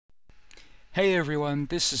Hey everyone,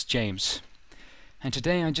 this is James, and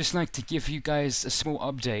today I'd just like to give you guys a small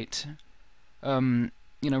update,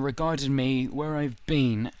 regarding me, where I've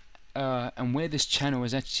been, and where this channel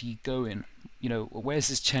is actually going. Where's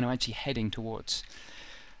this channel actually heading towards?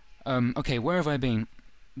 Okay, where have I been?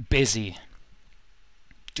 Busy.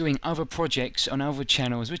 Doing other projects on other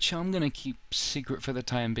channels, which I'm gonna keep secret for the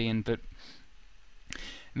time being, but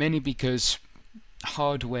mainly because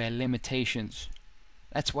hardware limitations.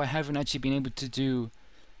 That's why I haven't actually been able to do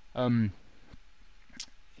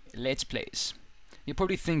Let's Plays. You're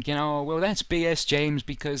probably thinking, oh, well, that's BS, James,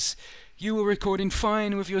 because you were recording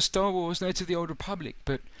fine with your Star Wars Knights of the Old Republic,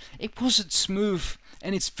 but it wasn't smooth,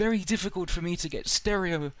 and it's very difficult for me to get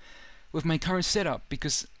stereo with my current setup,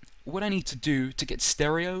 because what I need to do to get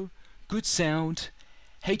stereo, good sound,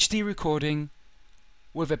 HD recording,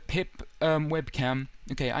 with a PIP webcam.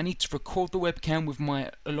 Okay, I need to record the webcam with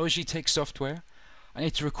my Logitech software. I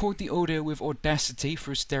need to record the audio with Audacity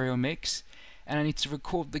for a stereo mix, and I need to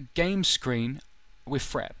record the game screen with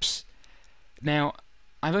Fraps. Now,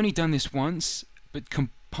 I've only done this once, but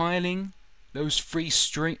compiling those free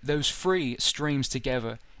streams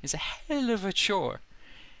together is a hell of a chore.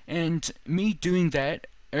 And me doing that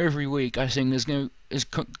every week, I think, is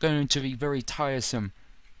going to be very tiresome.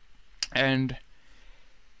 And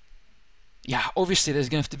yeah, obviously there's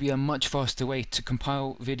going to have to be a much faster way to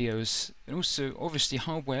compile videos, and also obviously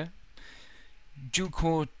hardware.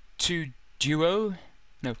 Dual-core 2 Duo,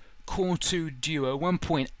 no, Core 2 Duo,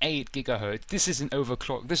 1.8 gigahertz. This isn't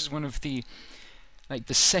overclocked. This is one of the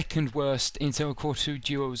the second worst Intel Core 2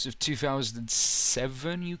 Duos of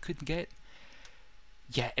 2007 you could get.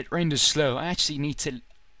 Yeah, it renders slow. I actually need to.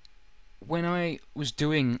 When I was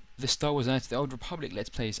doing the Star Wars Knights of the Old Republic Let's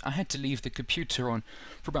Plays, I had to leave the computer on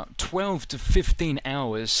for about 12 to 15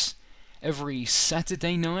 hours every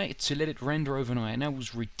Saturday night to let it render overnight, and that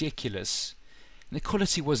was ridiculous. And the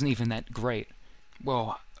quality wasn't even that great.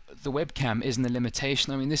 Well, the webcam isn't a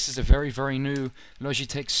limitation. I mean, this is a very, very new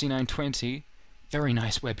Logitech C920. Very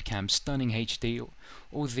nice webcam, stunning HD,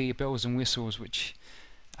 all the bells and whistles which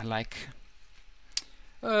I like.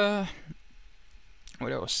 What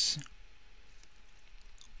else?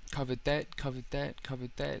 Covered that.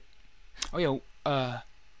 Oh yeah,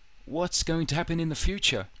 what's going to happen in the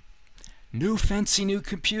future? Fancy new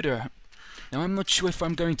computer. Now I'm not sure if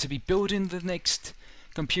I'm going to be building the next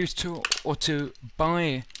computer or to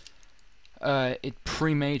buy it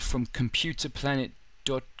pre-made from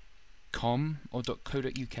computerplanet.com or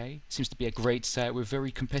 .co.uk. Seems to be a great site with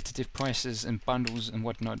very competitive prices and bundles and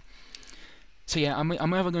whatnot. So yeah, I'm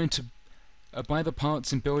either going to buy the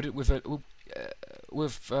parts and build it with a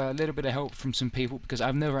little bit of help from some people, because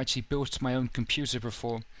I've never actually built my own computer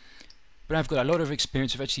before, but I've got a lot of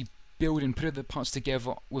experience of actually building, putting the parts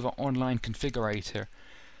together with an online configurator.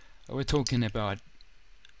 We're talking about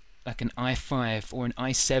like an i5 or an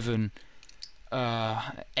i7,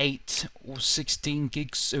 8 or 16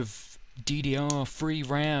 gigs of DDR3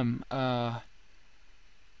 RAM,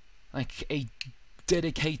 like a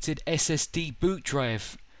dedicated SSD boot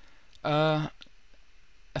drive, a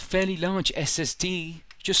fairly large SSD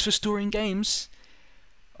just for storing games,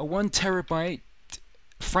 a 1 terabyte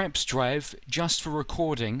Fraps drive just for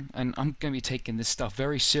recording, and I'm going to be taking this stuff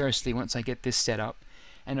very seriously once I get this set up,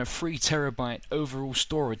 and a 3 terabyte overall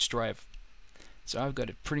storage drive. So I've got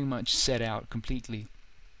it pretty much set out completely.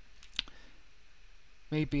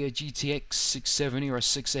 Maybe a GTX 670 or a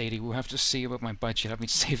 680, we'll have to see about my budget. I've been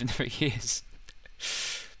saving for years.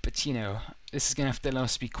 But you know, this is going to have to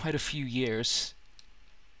last me quite a few years.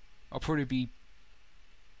 I'll probably be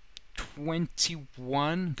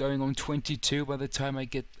 21, going on 22 by the time I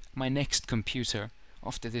get my next computer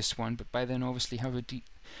after this one, but by then obviously have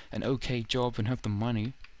an okay job and have the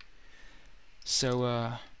money.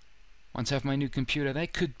 So once I have my new computer,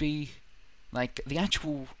 that could be like the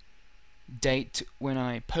actual date when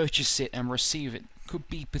I purchase it and receive it could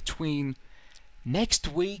be between next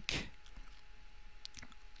week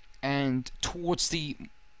and towards the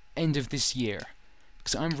end of this year,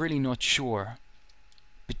 because I'm really not sure.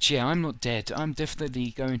 But yeah, I'm not dead. I'm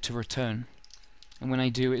definitely going to return, and when I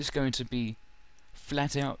do, it's going to be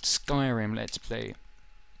flat out Skyrim Let's Play.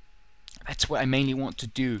 That's what I mainly want to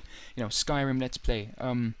do. You know, Skyrim Let's Play.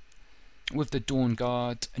 With the Dawn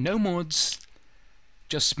Guard, no mods,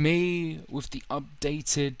 just me with the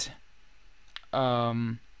updated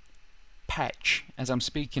patch. As I'm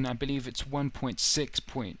speaking, I believe it's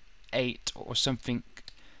 1.6.8 or something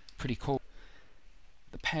pretty cool.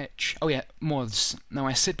 The patch. Oh yeah, mods. Now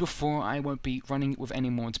I said before I won't be running with any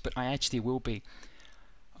mods, but I actually will be.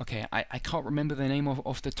 Okay, I can't remember the name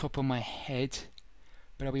off the top of my head,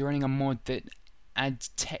 but I'll be running a mod that add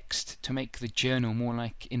text to make the journal more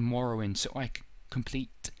like in Morrowind, so I can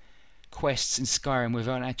complete quests in Skyrim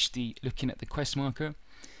without actually looking at the quest marker.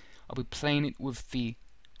 I'll be playing it with the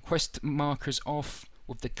quest markers off,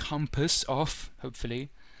 with the compass off, hopefully.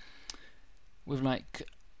 With like,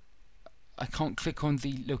 I can't click on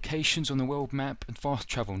the locations on the world map and fast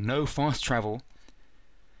travel. No fast travel.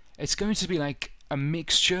 It's going to be like a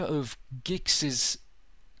mixture of Gix's.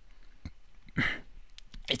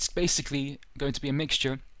 It's basically going to be a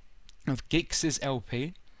mixture of Gix's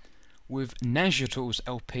LP with Najator's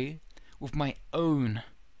LP with my own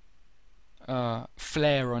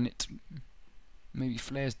flair on it. Maybe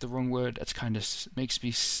flair's the wrong word. That's kind of makes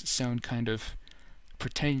me sound kind of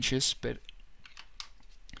pretentious, but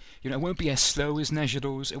you know, it won't be as slow as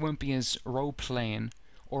Najator's. It won't be as role-playing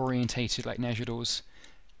orientated like Najator's.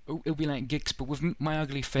 It'll be like Gix, but with my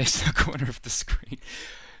ugly face in the corner of the screen.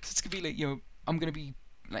 So it's gonna be like, you know, I'm gonna be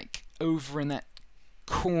like over in that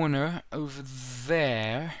corner over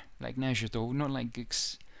there, like Najator, not like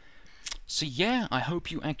Gix. So yeah, I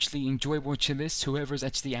hope you actually enjoy watching this. Whoever's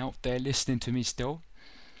actually out there listening to me still,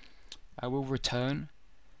 I will return.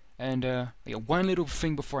 And yeah, one little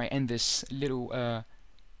thing before I end this little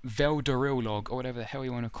Veldoril log, or whatever the hell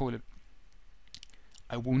you want to call it.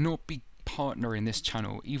 I will not be partnering this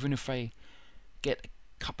channel, even if I get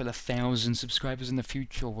a couple of thousand subscribers in the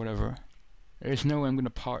future or whatever. There's no way I'm going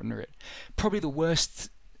to partner it. Probably the worst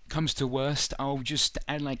comes to worst, I'll just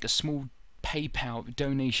add like a small PayPal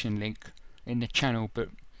donation link in the channel, but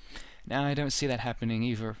now I don't see that happening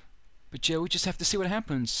either. But yeah, we'll just have to see what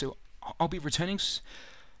happens. So I'll be returning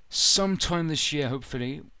sometime this year,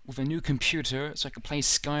 hopefully, with a new computer, so I can play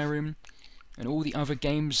Skyrim and all the other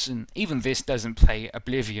games, and even this doesn't play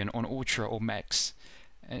Oblivion on Ultra or Max.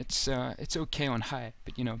 It's okay on high,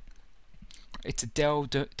 but you know, it's a Dell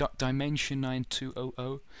Dimension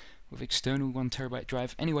 9200 with external 1TB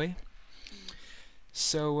drive. Anyway,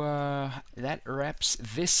 so that wraps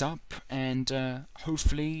this up, and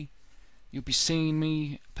hopefully you'll be seeing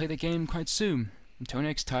me play the game quite soon. Until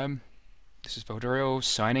next time, this is Veldoril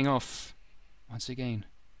signing off once again.